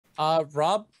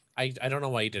Rob, I don't know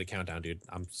why you did a countdown, dude.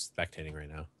 I'm spectating right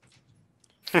now.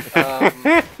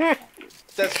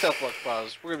 That's tough luck,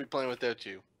 Boz. We're gonna be playing without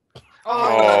you.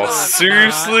 Oh,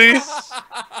 seriously?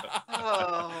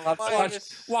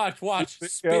 Watch.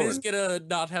 Spin is gonna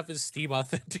not have his Steam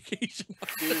authentication.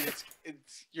 Dude,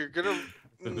 you're gonna.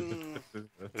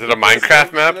 Is it a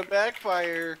Minecraft map? It's gonna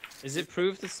backfire. Is it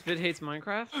proof that Spit hates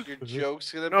Minecraft? Your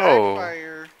joke's gonna No.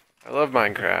 backfire. I love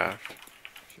Minecraft.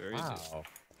 Sure you do.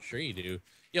 Sure you do.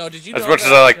 Yo, did you As know much as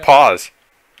that, I like pause.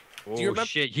 Oh you remember-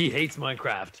 shit, he hates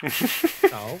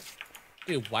Minecraft. No.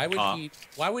 Dude, why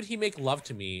would he make love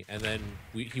to me and then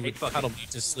he would cuddle me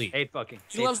to sleep? Hate fucking.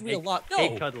 He loves me a lot. No.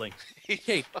 Hate cuddling.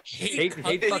 Hate Fucking hate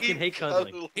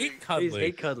cuddling. Hate cuddling.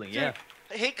 Hate cuddling, yeah.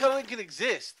 Hate cuddling can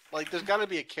exist. Like, there's gotta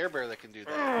be a Care Bear that can do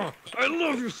that. I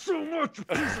love you so much, you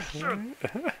piece of shit.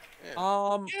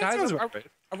 Guys,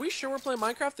 are we sure we're playing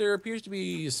Minecraft? There appears to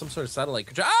be some sort of satellite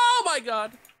control. Oh my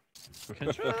god!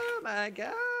 Oh my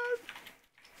god.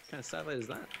 What kind of satellite is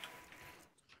that?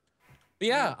 But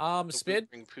yeah, Spid,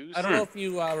 I don't Hmm. know if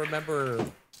you remember a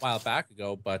while back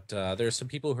ago, but there's some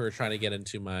people who are trying to get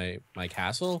into my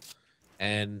castle,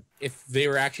 and if they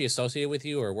were actually associated with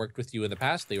you or worked with you in the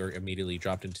past, they were immediately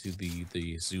dropped into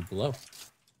the zoo below.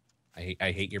 I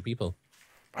hate your people.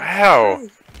 Wow.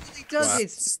 He does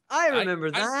hate. I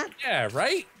remember that. Yeah,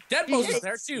 right? Deadpool's is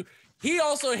there too. He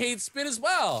also hates Spid as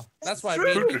well. That's why.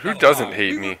 Who doesn't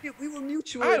hate me? We were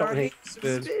mutual. I don't hate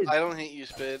Spid. I don't hate you,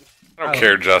 Spid. I don't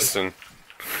care, Justin.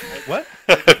 What?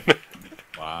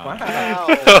 Wow. Wow.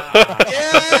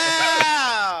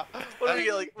 Yeah! What did we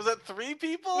get? Like, was that 3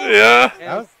 people? Yeah.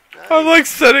 That was, I'm like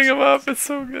setting him up. It's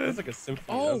so that good. was like a symphony.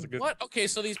 That Oh, was a good... what? Okay,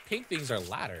 so these pink things are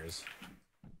ladders.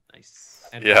 Nice.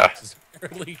 And Yeah. boxes.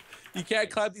 Apparently, you can't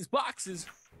climb these boxes.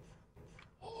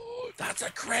 Oh, that's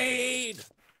a crane.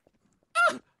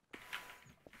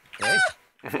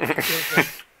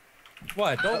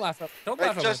 What? Don't laugh. Don't Hey,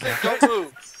 laugh at Justin, me. don't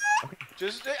move.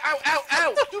 Just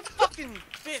ow! You fucking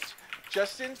bitch!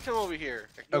 Justin, come over here.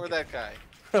 Ignore Okay. that guy.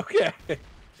 Okay. Get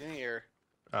in here.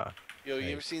 Yo, you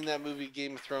hey. ever seen that movie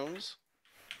Game of Thrones?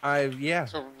 Yeah.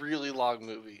 It's a really long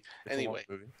movie. It's a long Anyway,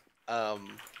 movie. you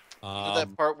know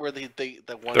that part where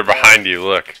that one They're guy behind you.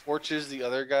 Look. torches the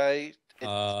other guy, it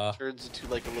Uh, turns into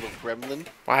like a little gremlin.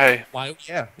 Why? why?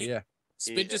 Yeah.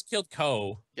 Spin just killed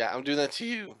Ko. Yeah, I'm doing that to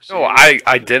you. So No, I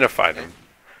identified him.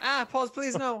 Ah, pause,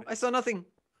 please. No, I saw nothing.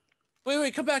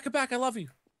 Wait, come back. I love you.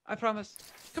 I promise.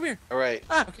 Come here. All right,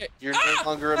 Okay. you're no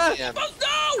longer a man. Oh no!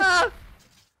 Ah,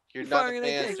 You're You're not a firing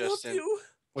man, again. I love Justin. you.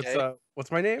 Okay. What's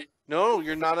my name? No,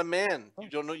 you're not a man. You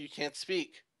don't know. You can't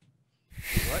speak.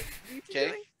 what?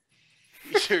 Okay.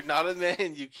 You're not a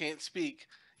man. You can't speak.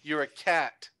 You're a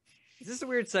cat. Is this a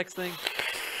weird sex thing?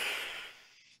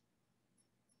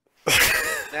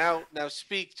 Now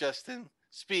speak, Justin.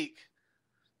 Speak.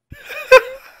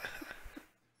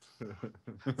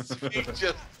 Speak,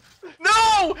 Justin.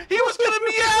 No! He was gonna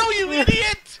meow, you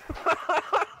idiot!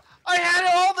 I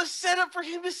had all the setup for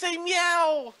him to say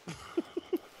meow!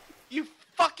 You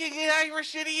fucking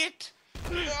Irish idiot!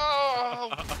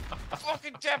 Oh,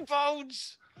 fucking deaf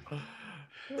bones!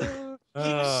 He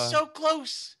was so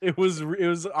close! It was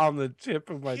on the tip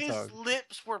of my His tongue.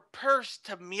 lips were pursed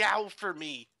to meow for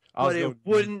me. I was But it going,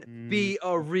 wouldn't be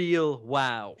a real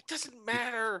wow. It doesn't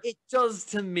matter. It does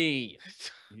to me.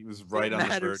 He was right on the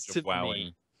matters verge to of wowing.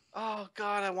 me. Oh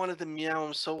god, I wanted to meow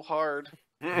him so hard.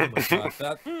 Oh my god,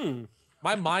 that, Hmm.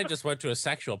 my mind just went to a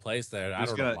sexual place there. I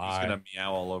don't know He's why. gonna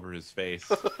meow all over his face.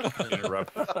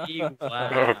 Interrupt. You wow.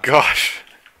 Oh gosh.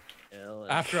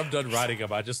 After I'm done riding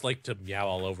him, I just like to meow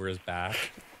all over his back.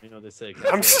 You know they say.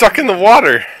 I'm stuck in the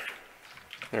water.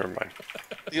 Never mind.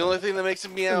 The only thing that makes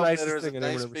him meow nicest better is a thing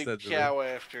anyone nice ever big said to me. cow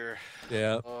after.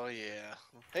 Yeah, Oh yeah.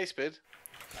 Hey, Spid.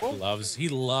 he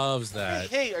loves Hey, that.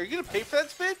 hey, are you gonna pay for that,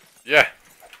 Spid? Yeah.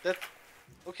 That.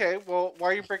 Okay. Well, why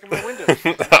are you breaking my windows?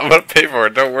 I'm gonna pay for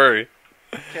it. Don't worry.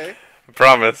 Okay. I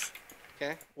promise.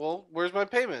 Okay. Well, where's my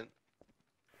payment?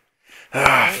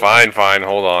 Fine.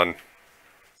 Hold on.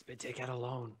 Spit, take out a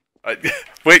loan.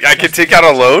 Wait, I can take out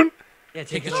a loan? Yeah,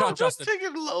 Take take the it shot, out. Don't Justin. take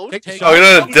it low. Take the Oh,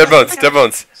 shot. no, dead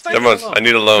bones. I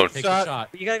need a loan. Take the Shot. shot.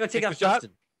 You gotta go take Take out the shot?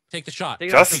 Justin. Take the shot. Take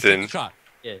it out Justin. Take the shot.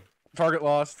 Yeah. Target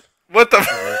lost. What the?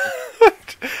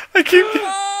 I keep.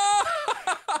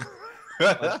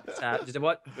 Just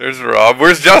what? There's Rob.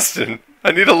 Where's Justin?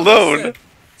 I need a loan.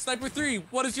 Sniper 3,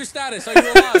 what is your status? Are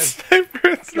you alive?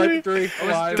 Sniper Sniper 3. 3.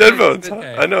 Alive. Dead bones.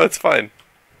 Okay. I know it's fine.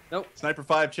 Sniper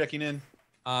 5 checking in.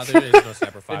 There is no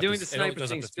Sniper 5. They're doing Just- the it only sniper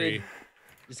goes up thing, to Spid. 3.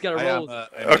 Just gotta I roll. am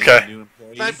Okay. a new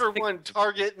employee. Sniper 1,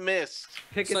 target missed.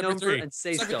 Pick a Sniper number 3. and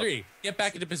say Sniper stuff. 3, get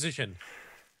back into position.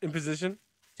 In position.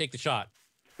 Take the shot.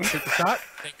 Take the shot.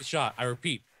 Take the shot. I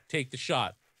repeat, take the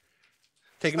shot.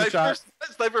 Taking the shot.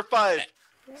 Sniper 5.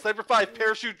 Sniper 5.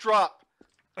 Parachute drop.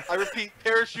 I repeat,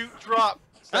 parachute drop.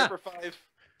 Sniper 5.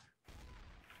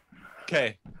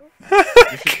 Okay.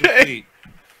 Mission complete.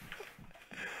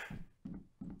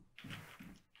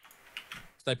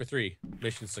 Sniper 3,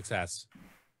 mission success.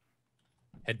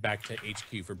 Head back to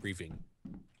HQ for briefing.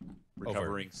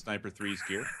 Recovering Sniper 3's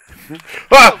gear.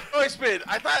 Ah! Oh, Spin.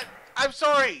 I'm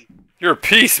sorry. You're a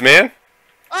piece, man.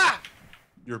 Ah!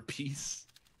 You're peace.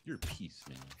 You're peace,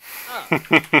 man.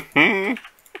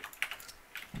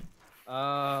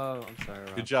 I'm sorry,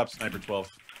 Rob. Good job, Sniper 12.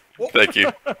 Thank you.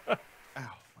 Ow, my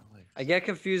leg. I get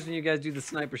confused when you guys do the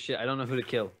sniper shit. I don't know who to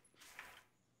kill.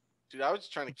 Dude, I was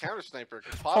just trying to counter sniper.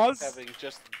 Cause Pause. Pause having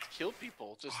just killed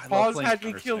people. Just I love Pause playing had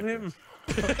me counter kill sniper. him.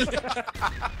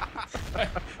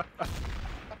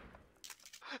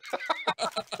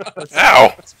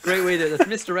 Ow. That's a great way to. That's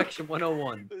misdirection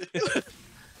 101.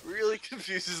 really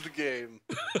confuses the game.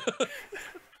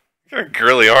 Got a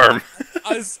girly arm.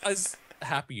 I was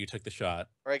happy you took the shot.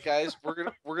 All right, guys, we're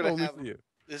gonna Only have for you.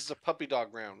 this is a puppy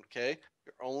dog round. Okay,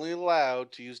 you're only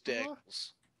allowed to use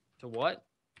daggles. To what?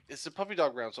 It's a puppy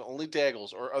dog round, so only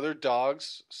daggles or other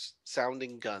dogs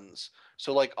sounding guns.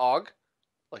 So like Og,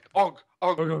 like Og.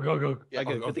 Go. Yeah, I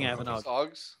get good thing I have an Those og.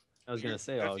 Ogs. I was gonna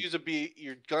say You have og. to use a B.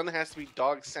 Your gun has to be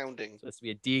dog sounding. So it has to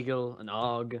be a deagle, an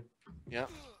og. Yeah,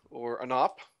 or an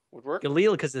op would work.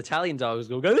 Galil, because Italian dogs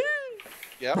go Galil.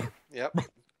 Yep, yep.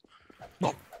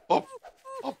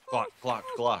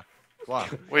 Glock.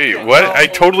 Wait, what? I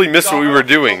totally missed what we were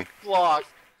doing. Glock.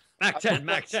 Mac 10,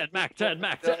 Mac 10, Mac 10,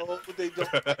 Mac 10. No, they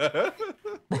don't.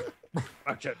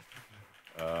 Mac 10.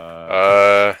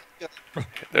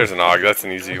 There's an AUG. That's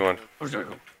an easy one.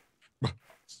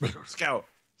 Scout.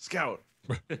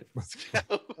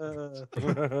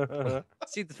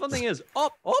 See, the fun thing is,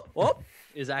 up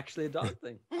is actually a dog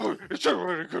thing. It's a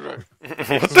really good one.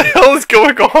 What the hell is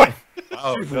going on?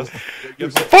 Wow,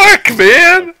 Fuck,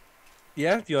 man!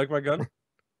 Yeah, do you like my gun?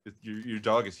 your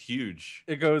dog is huge.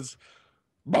 It goes.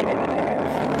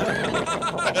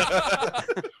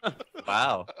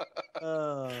 Wow.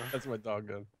 That's my dog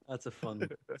gun. That's a fun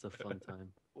time.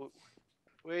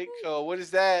 Wait, Co, what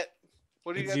is that?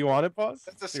 What do you Do got? you want it, boss?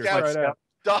 That's a Here, scout. try it out.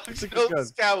 Dog It's a good gun.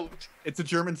 scout. It's a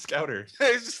German scouter.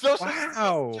 It's just no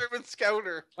Wow. German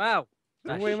scouter. Wow.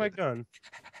 Throw away my gun.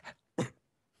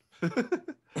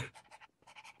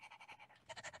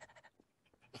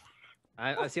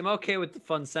 I see. I'm okay with the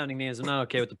fun sounding names. I'm not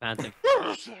okay with the panting.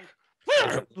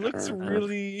 It looks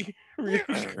really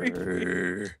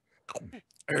creepy.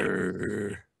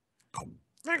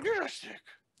 Magnetic.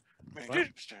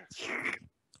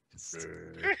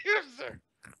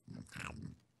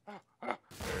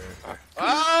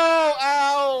 Oh,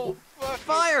 ow! Fuck.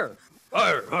 Fire!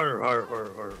 You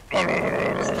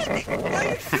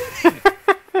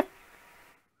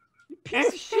piece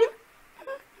of shit!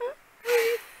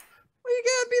 Why you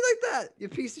gotta be like that? You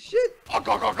piece of shit!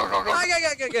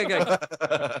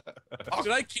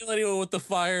 Did I kill anyone with the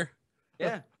fire?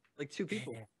 Yeah, like 2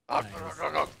 people. I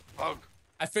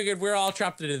figured we're all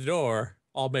trapped in the door,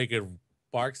 all making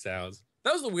bark sounds.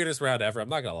 That was the weirdest round ever. I'm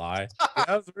not gonna lie. Yeah,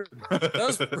 that was weird. That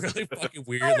was really fucking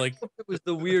weird. Like, It was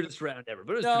the weirdest round ever,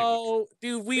 but it was pretty weird.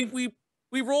 no, dude,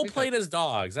 we role played as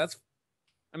dogs. That's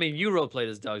I mean, you role played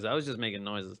as dogs. I was just making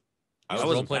noises. I I was role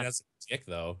wasn't playing as a dick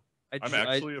though. I'm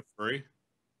actually a furry.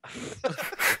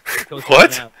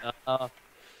 What?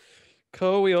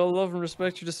 Co, we all love and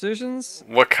respect your decisions.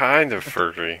 What kind of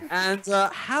furry? And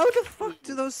how the fuck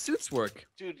do those suits work?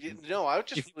 Dude, no, I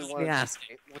just You really keep want to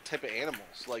asking. know what type of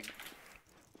animals. Like,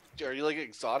 are you like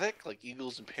exotic, like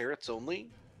eagles and parrots only?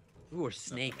 Ooh, or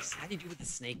snakes. How do you do with the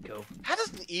snake, go? How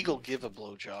does an eagle give a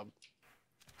blowjob?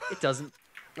 It doesn't.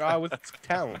 With its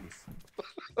talons.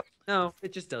 No,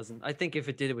 it just doesn't. I think if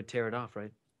it did, it would tear it off,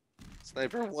 right?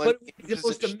 Sniper one. But it's the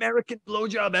most position- American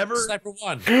blowjob ever. Sniper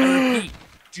 1, I repeat,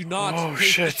 do not Oh, take the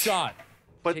shit. shot.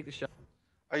 But Take the shot.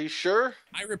 are you sure?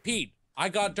 I repeat, I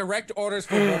got direct orders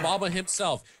from Obama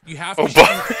himself. You have to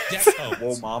Obama. shoot death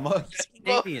Whoa, mama.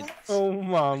 Canadian. Oh,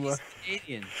 mama.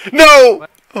 Canadian. No!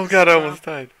 Oh god, I almost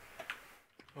died.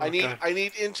 Oh, I need God.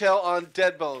 intel on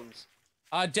dead bones.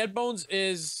 Dead Bones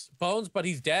is Bones, but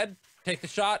he's dead. Take the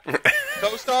shot.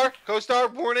 Co-star,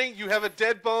 warning! You have a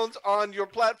dead bones on your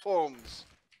platforms.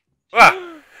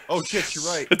 Ah! Oh shit, you're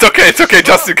right. It's okay,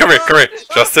 Justin, come here.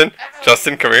 Justin,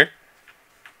 come here.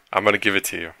 I'm gonna give it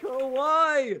to you. Oh,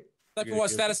 why? Sniper 1,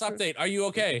 status update. Are you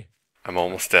okay? I'm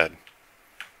almost dead.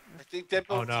 I think dead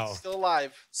bones no. is still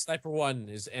alive. Sniper 1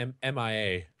 is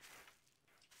MIA.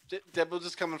 Dead bones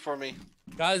is coming for me.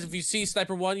 Guys, if you see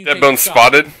Sniper 1, you Dead take the bones shot.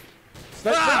 spotted.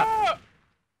 Ah!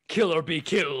 kill or be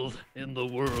killed in the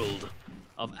world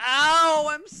of. Ow!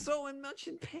 I'm so much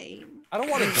in pain. I don't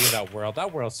want to be in that world.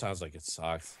 That world sounds like it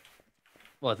sucks.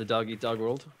 What, the dog eat dog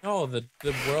world? No, the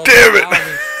world. Damn it! I'm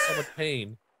in so much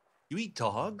pain. You eat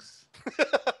dogs?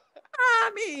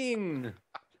 I mean,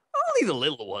 only the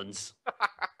little ones.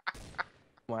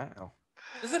 Wow.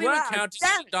 Does that even Wow, count as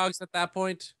damn it. dogs at that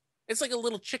point? It's like a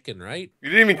little chicken, right? You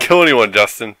didn't even kill anyone,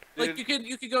 Justin. Like you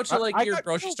could go to like I your got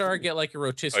grocery killed. store and get like a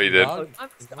rotisserie Oh, you did? dog.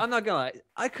 I'm not gonna lie.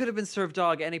 I could have been served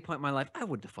dog at any point in my life. I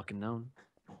wouldn't have fucking known.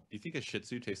 Do you think a Shih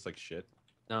Tzu tastes like shit?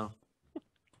 No.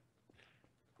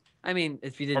 I mean,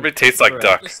 if you didn't. Probably tastes like Correct.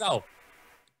 duck. Yourself.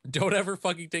 Don't ever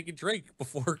fucking take a drink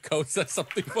before Code says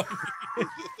something funny.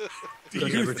 Do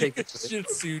Don't you ever think take a a Shih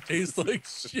Tzu tastes like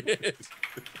shit?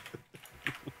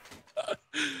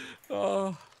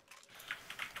 Oh.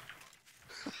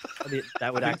 I mean,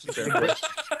 that would actually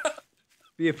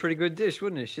be a pretty good dish,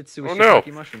 wouldn't it? Shih Tzu with Oh, no.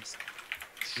 shiitake mushrooms.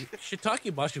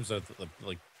 Shiitake mushrooms are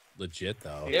like legit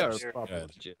though. Yeah, They're sure. probably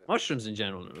good. Legit. Mushrooms in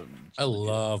general. I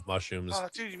love mushrooms. Oh,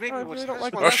 dude, you make I me really don't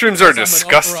like want Mushrooms are Because I'm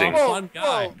an disgusting. overall fun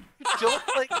guy. Whoa, you don't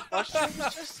like mushrooms,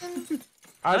 Justin?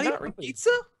 I'm Not not even really.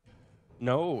 pizza?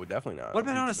 No, definitely not. What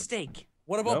about on a Pizza. steak?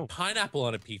 What about No. pineapple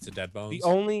on a pizza, Dead Bones? The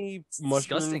only mushrooms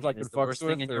disgusting I and could it's the fuck worst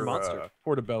with thing in your are monster.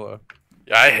 portobello.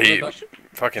 Yeah, I hate. Mushroom?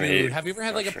 Fucking Dude, hate. have you ever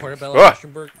had like a mushrooms. portobello Ah!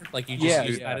 mushroom burger? Like you just Yeah,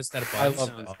 use yeah. that instead of I buns?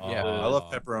 love that. Yeah. I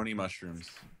love pepperoni mushrooms.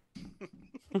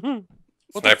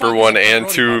 What the Sniper fuck is one a and pepperoni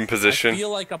two in mushroom? position. I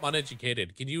feel like I'm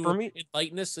uneducated. Can you For me-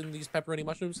 enlighten us in these pepperoni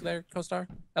mushrooms there, co-star?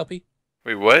 LP?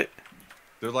 Wait, what?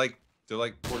 They're like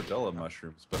portobello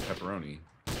mushrooms, but pepperoni.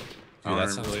 I that don't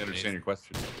sounds really understand your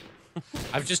question.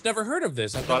 I've just never heard of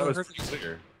this. I I've thought it never was heard pretty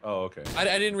clear. Oh, okay. I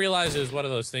didn't realize it was one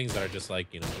of those things that are just like,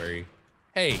 you know, very,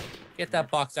 hey, get that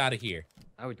box out of here.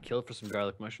 I would kill for some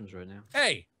garlic mushrooms right now.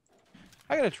 Hey,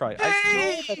 I gotta try it.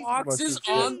 Hey, I know boxes mushrooms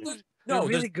are on good. the... They're No,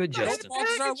 really really good, those Justin.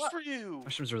 boxes are Package what? for you.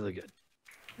 Mushrooms are really good.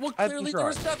 Well, I haven't clearly there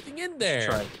was tried. nothing in there.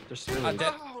 Try it. They're so really good.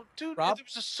 Dead- Oh, dude, Rob? it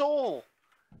was a soul.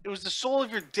 It was the soul of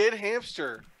your dead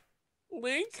hamster.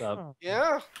 Link? What's up?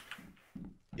 Yeah.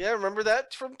 Yeah, remember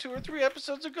that from 2 or 3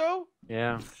 episodes ago?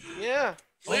 Yeah. Yeah.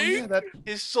 Oh, yeah, that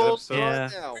His soul's episode-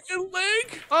 gone Yeah. now. Freaking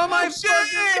Link? Oh my shit!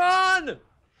 fucking god!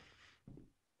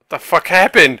 What the fuck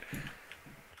happened?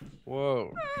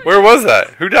 Whoa. Where was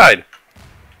that? Who died?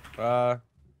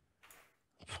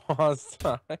 Pause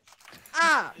time.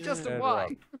 Ah! Justin, Yeah,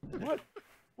 why? What?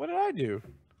 What did I do?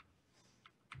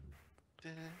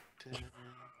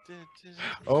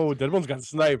 Oh, Dead One's got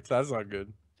sniped. That's not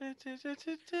good.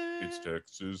 It's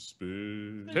Texas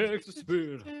Spin. Texas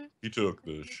Speed. He took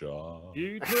the shot.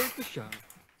 You took the shot.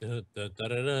 Killed the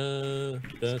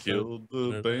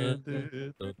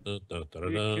bandit. Took a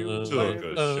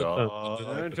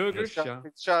I shot. took a shot.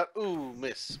 Shot. Ooh,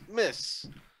 miss.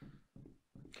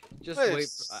 Just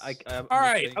Nice. wait. I'm All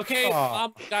right, just okay, Aw.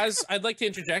 guys, I'd like to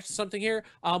interject something here.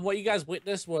 What you guys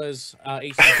witnessed was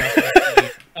AC Justin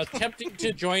attempting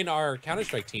to join our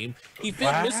Counter-Strike team. He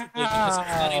failed miserably because he was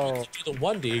not able Wow. to do the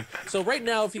 1D. So right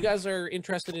now, if you guys are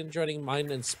interested in joining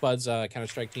mine and Spud's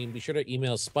Counter-Strike team, be sure to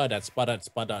email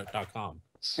spud@spud.com.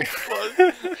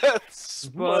 That's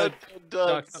Spud.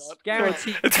 done.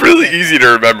 Guaranteed. It's really easy to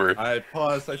remember. I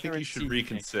paused. I think you Guaranteed should thing.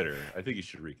 reconsider. I think you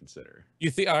should reconsider. You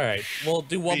think? All right, we'll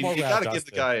do I one mean, more you round. gotta give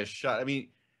the Justin. guy a shot. I mean,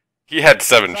 He had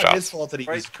 7 it's not his shots. fault that he's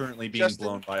Right. currently being Justin,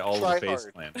 blown by all try of the base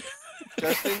hard. clan.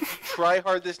 Justin, try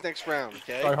hard this next round,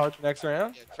 okay? Try hard next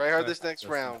round. Yeah, try hard this next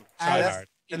round. Try And that- hard.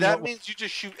 And that means you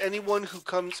just shoot anyone who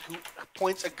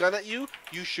points a gun at you.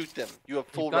 You shoot them. You have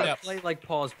full You gotta right. play like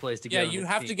pause plays to Yeah, get. on you the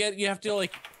have team. to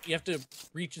you have to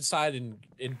reach inside and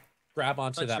grab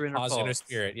onto Touch that your inner pause inner pause.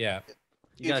 spirit. Yeah,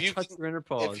 You gotta if you touch can- your inner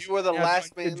pause. If you are the Yeah, last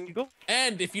it's man, legal.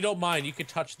 and if you don't mind, you could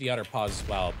touch the other pause as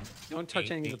well. Don't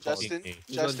touch any of the pause. Justin,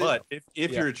 You Justin, But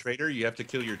if Yeah. you're a traitor, you have to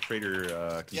kill your traitor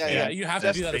Yeah, Yeah, companion. you have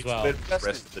to do that as well. For the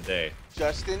rest of the day.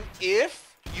 Justin, if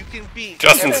you can beat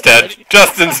Justin's everybody- dead.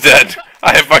 Justin's dead.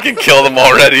 I have fucking killed him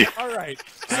already. All right.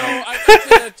 So I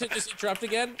like to just interrupt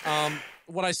again.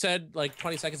 What I said like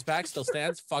 20 seconds back still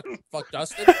stands. Fuck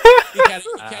Dustin. You can't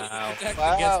Wow. protect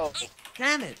Wow. against.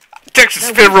 Damn it! Texas Now,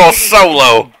 Spin we- roll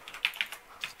solo.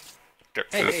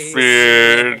 Texas Hey.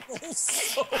 Spin.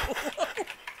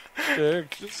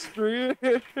 Texas Street.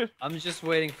 I'm just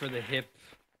waiting for the hip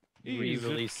Easy.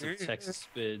 re-release of Texas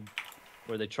Spin,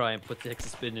 where they try and put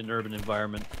Texas Spin in an urban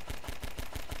environment.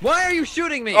 Why are you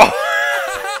shooting me? Oh.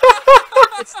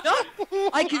 It's not.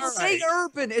 I can All say right.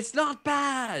 urban. It's not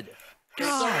bad.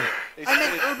 God, They I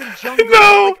meant said- urban jungle. No.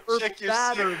 not like urban Check your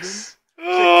bad urban. six.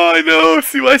 Oh, I know.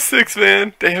 CY6,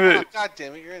 man. Damn Oh, it. God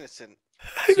damn it, you're innocent.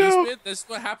 I So you know. spin, this is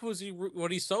what happens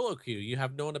when you solo queue. You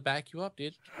have no one to back you up,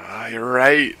 dude. Oh, you're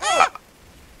right.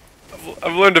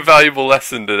 I've learned a valuable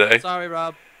lesson today. Sorry,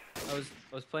 Rob. I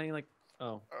was playing like.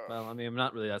 Oh, well, I mean, I'm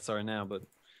not really that sorry now, but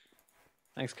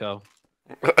thanks, Co.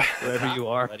 Wherever you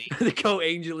are, the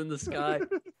Co-angel in the sky.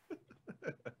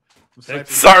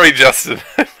 Sorry, Justin.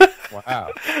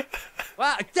 Wow.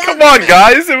 Wow, Come on,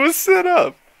 guys. It was set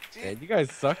up. Man, you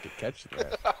guys suck at catching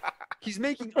that. He's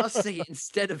making us say it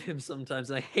instead of him sometimes,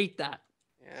 and I hate that.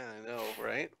 Yeah, I know,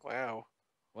 right? Wow.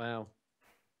 Wow.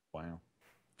 Wow.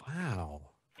 Wow.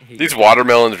 I hate These that.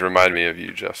 watermelons remind me of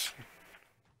you, Justin.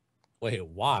 Wait,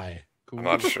 why? I'm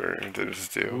not sure. They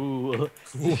just do. Ooh.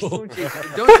 Whoa. don't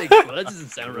say cool. That doesn't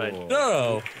sound right. Cool.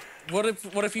 No. What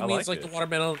if he I means like like it. the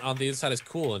watermelon on the inside is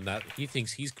cool and that he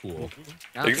thinks he's cool? I don't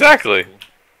think Exactly. he's cool.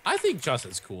 I think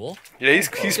Justin's cool. Yeah, he's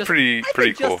Justin- pretty I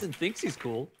pretty think cool. Justin thinks he's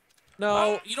cool.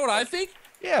 No, you know what I think?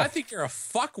 Yeah. I think you're a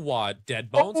fuckwad,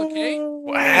 dead bones. Okay.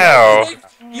 Wow.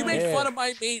 You made Yeah. fun of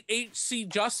my mate HC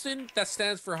Justin. That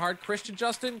stands for Hard Christian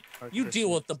Justin. You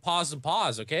deal with the pause and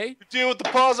pause, okay? Deal with the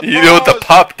pause and You deal with the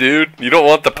pop, dude. You don't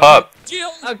want the pop.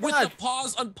 Deal Oh, with God. the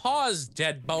pause and pause,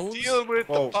 dead bones. Deal with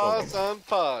Whoa, whoa, the pause whoa. on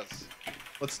pause.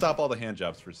 Let's stop all the hand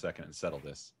jobs for a second and settle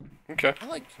this. Okay. I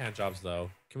like hand jobs though.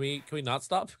 Can we not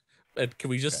stop? And can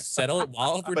we just settle it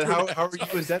while we're But doing how are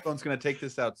you and Deadbones going to take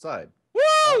this outside?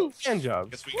 Woo! Hand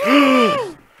jobs. Guess we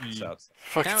can this outside.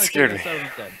 Fucking Now I scared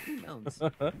think me. I'm so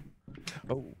dead. Ooh, melons.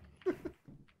 Oh.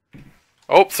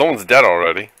 Oh, someone's dead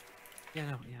already. Yeah,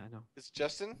 I know. Is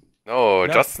Justin? No,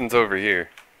 No. Justin's over here.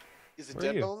 Is it Where are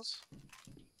Dead you? Bones?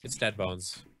 It's dead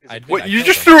bones. Is I it- admit What? I You killed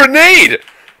just him. threw a nade!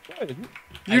 Good.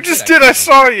 I You just I did. I killed him.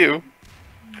 saw you.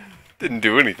 Didn't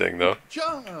do anything though.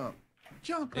 Jump!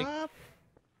 Jump, Hey. Rob!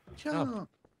 Jump!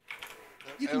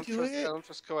 You I can don't do trust- it. I don't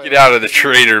trust Kawhi. Get out of the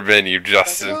trader bin, you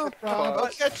Justin. Jump, Rob! I'll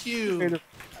catch you!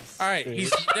 All right,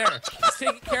 he's there. He's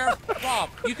taking care of Rob.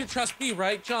 You can trust me,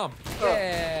 right? Jump.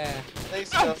 Yeah.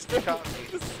 Thanks, Justin. You caught me.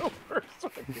 This is the worst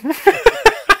one.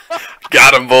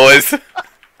 Got him, boys.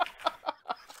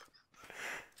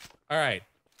 All right.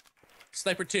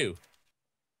 Sniper 2.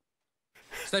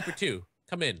 Sniper 2,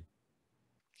 come in.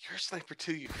 You're a sniper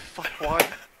too, you fuckwad.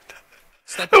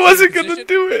 Sniper I 2 wasn't gonna position.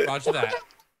 do it. Roger that.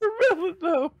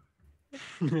 No.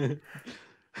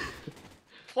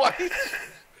 What?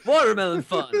 Watermelon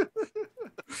fun.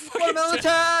 Watermelon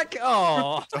attack.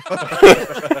 Oh.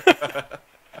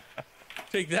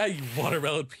 Take that, you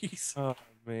watermelon piece. Oh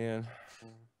man.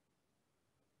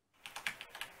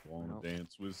 Wanna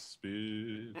dance with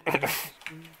Spit?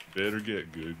 Better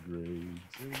get good grades.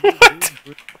 What?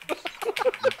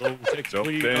 Don't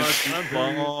dance too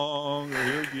long, or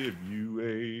he'll give you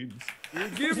AIDS.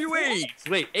 Give you AIDS.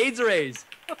 Wait, AIDS or A's?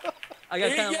 I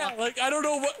got kind Yeah, of. like I don't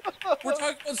know what we're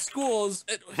talking about schools.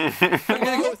 I'm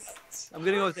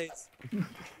gonna go with AIDS.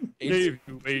 Gave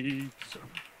you AIDS.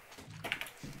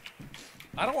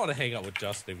 I don't want to hang out with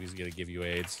Justin if he's gonna give you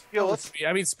AIDS. Yo, let's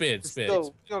I mean, spin.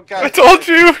 go. Yo, I guys, told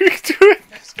you we could do it.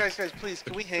 guys, please,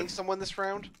 can we hang someone this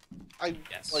round? I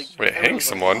Yes. like. Wait, hang everyone-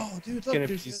 someone? Oh, dude, Can look, it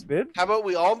be there's... spin? How about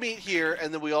we all meet here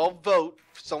and then we all vote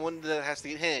for someone that has to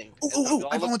get hanged? Oh, And then we oh, all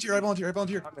I look- volunteer, I volunteer, I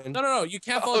volunteer. I'm in. No, you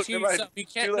can't Oh, volunteer never mind. yourself. You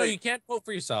can't. Too No, late. you can't vote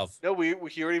for yourself. No,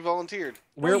 he already volunteered.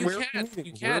 Where you where are can't. we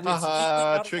You meeting? can't. Where, It's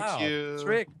Haha, not tricked allowed. you.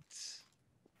 Tricked.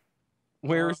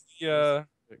 where's the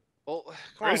Well, come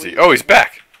Where on, is he? Oh, he's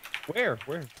back. where?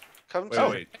 Come Wait, to,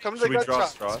 wait. come to Should the we draw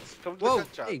gunshots. straws? Come to the Whoa.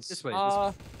 gunshots. Hey, this way.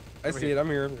 I Over see here. it. I'm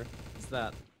here. I'm here. What's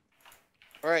that?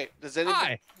 All right. Does anyone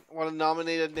Hi. want to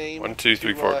nominate a name? 1, 2,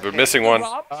 3, to, 4. We're hang? missing one.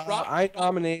 Rob, I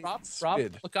nominate Rob,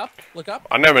 Spid. look up. Look up.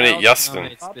 I nominate I'll Justin.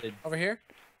 nominate Rob, Spid. over here.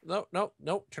 No.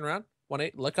 Turn around.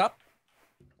 1-8. Look up.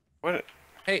 What?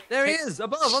 Hey, There he hey, is,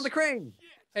 above on the crane.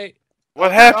 Hey.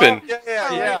 What happened? Oh, yeah.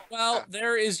 Alright, well,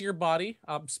 there is your body.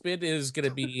 Spid is gonna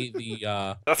be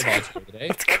the That's volunteer today.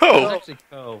 Let's It's go. actually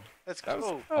Co. Let's That was-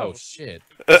 go. Oh shit.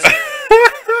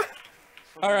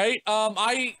 All right.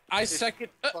 I second.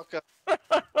 Fuck up.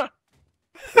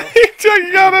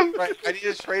 You got him. Right. I need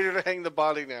a traitor to hang the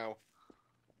body now.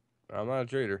 I'm not a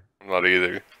traitor. I'm not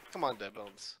either. Come on, Dead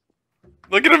Bones.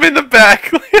 Look at him in the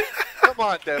back. Come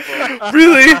on, Dead Bones.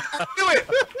 Really? Do it.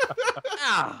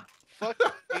 Ah. Fuck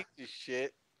you,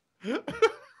 shit.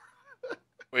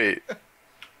 Wait.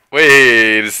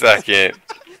 Wait a second.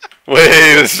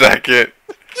 Wait a second.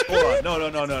 Hold on.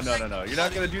 No. You're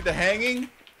not gonna do the hanging?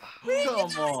 Come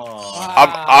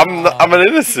on. I'm an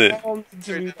innocent.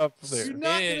 Up there. You're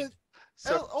not Did. gonna.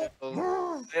 So,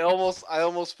 Oh, I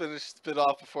almost finished Spit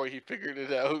off before he figured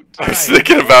it out. I was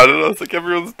thinking about it. I was like,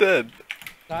 everyone's dead.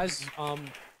 Guys,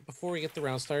 before we get the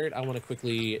round started, I want to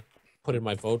quickly put in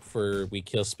my vote for we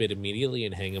kill Spid immediately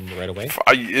and hang him right away.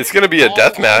 It's gonna be a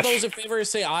death All match. those in favor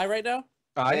say aye right now.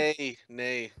 Nay.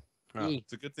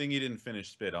 It's a good thing you didn't finish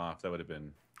Spit off. That would have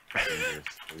been.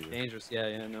 Dangerous.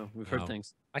 Yeah, no. We've heard No.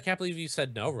 things. I can't believe you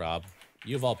said no, Rob.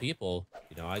 You of all people,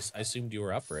 you know, I assumed you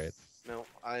were up for it. No,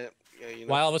 yeah, you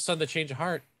know. Why all of a sudden the change of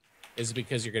heart? Is it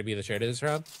because you're going to be the trader this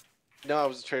round? No, I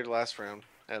was a trader last round,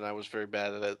 and I was very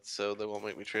bad at it, so they won't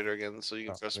make me trader again. So you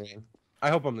can Oh, trust me. man. I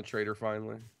hope I'm the traitor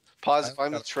finally. Pause. I If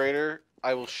I'm the got- trader,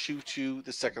 I will shoot you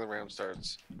the second the round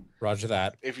starts. Roger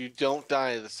that. If you don't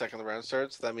die the second the round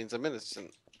starts, that means I'm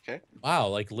innocent. Okay. Wow,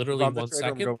 like literally I'm the 1 trader, I'm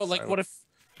second. going But like, silent.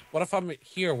 what if I'm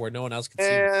here where no one else can see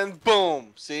me? And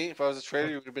boom. See, if I was a trader,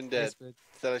 you would have been dead.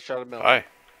 Instead, I shot him out. Hi.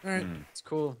 All right. It's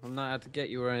cool. I'm not out to get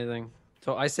you or anything.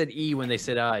 So I said E when they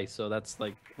said I, so that's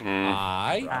like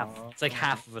Mm. half. It's like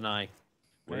half of an I.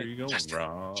 Where are you going,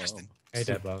 Rob? Justin. Hey,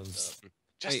 dead bones.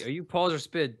 Wait, are you pause or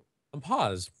spid? I'm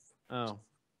paused. Oh.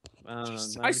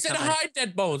 I said hi,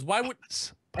 dead bones. Why would?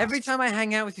 Every time I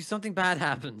hang out with you, something bad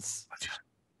happens.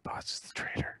 Boss is the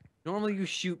traitor. Normally you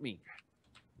shoot me.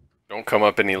 Don't come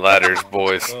up any ladders,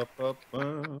 boys.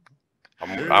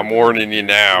 I'm warning you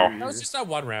That now. was just that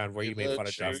one round where you made fun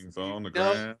of Justin. Things on the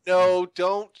No, ground. no,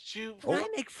 don't you. I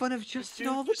make fun of Justin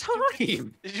all the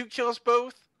time. Did you kill us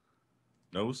both?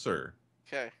 No, sir.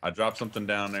 Okay. I dropped something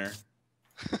down there,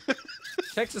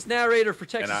 Texas narrator for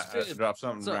and Texas I Spid. dropped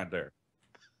something So- right there.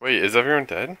 Wait, is everyone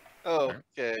dead? Oh,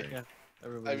 okay. Yeah. I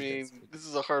Everybody mean, gets Spid. this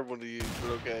is a hard one to use,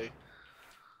 but okay.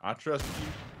 I trust you.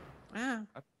 Ah,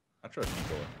 I trust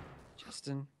you, boy.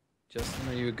 Justin,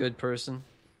 are you a good person?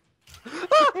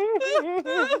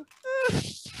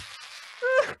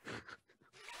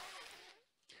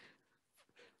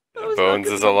 That was not Bones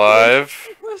good is for a alive.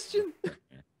 Question.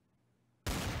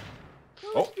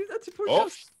 Oh. Do that to poor Oh.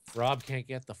 Justin. Rob can't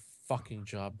get the fucking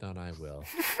job done. I will.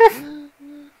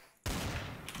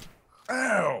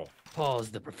 Ow!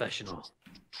 Pause the professional.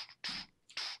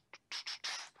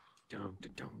 Dum,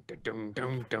 dum, dum,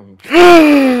 dum, dum,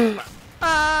 dum.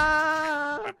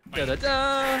 Ah! Da da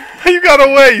da. You got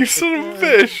away, you son of a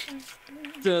fish.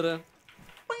 Da da.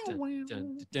 Dun,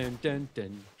 dun, dun, dun,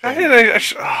 dun. How did I?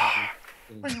 I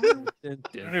Dun,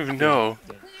 don't even know.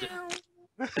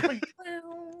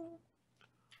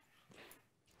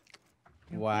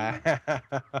 Wow.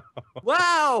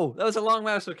 Wow, that was a long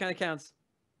mouse, so it kind of counts.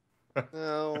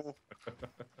 No,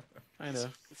 Kind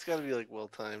of. it's got to be like well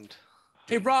timed.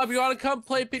 Hey, Rob, you want to come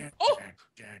play ping? Oh,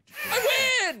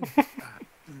 I win!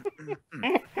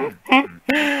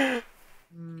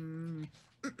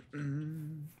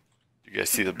 You guys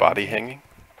see the body hanging?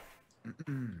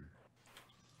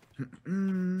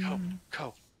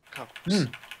 Go.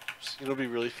 It'll be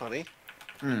really funny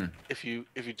if you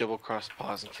double cross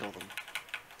pause and kill them.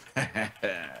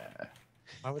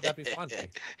 Why would that be fun?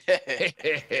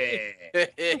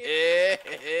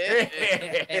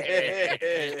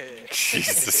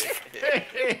 Jesus.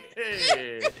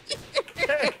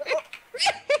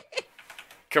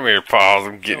 Come here, Paul.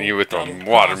 I'm getting you with the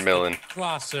watermelon.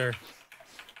 Crosser.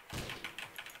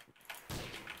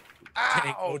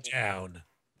 Tango down.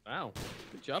 Wow,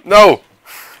 good job. No!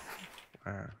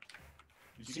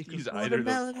 You see these either of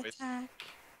those voices?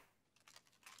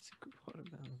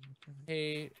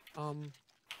 Hey, want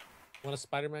a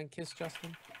Spider-Man kiss,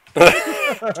 Justin?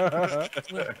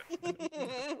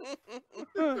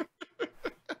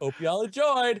 Hope y'all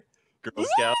enjoyed. Girl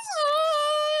Scouts.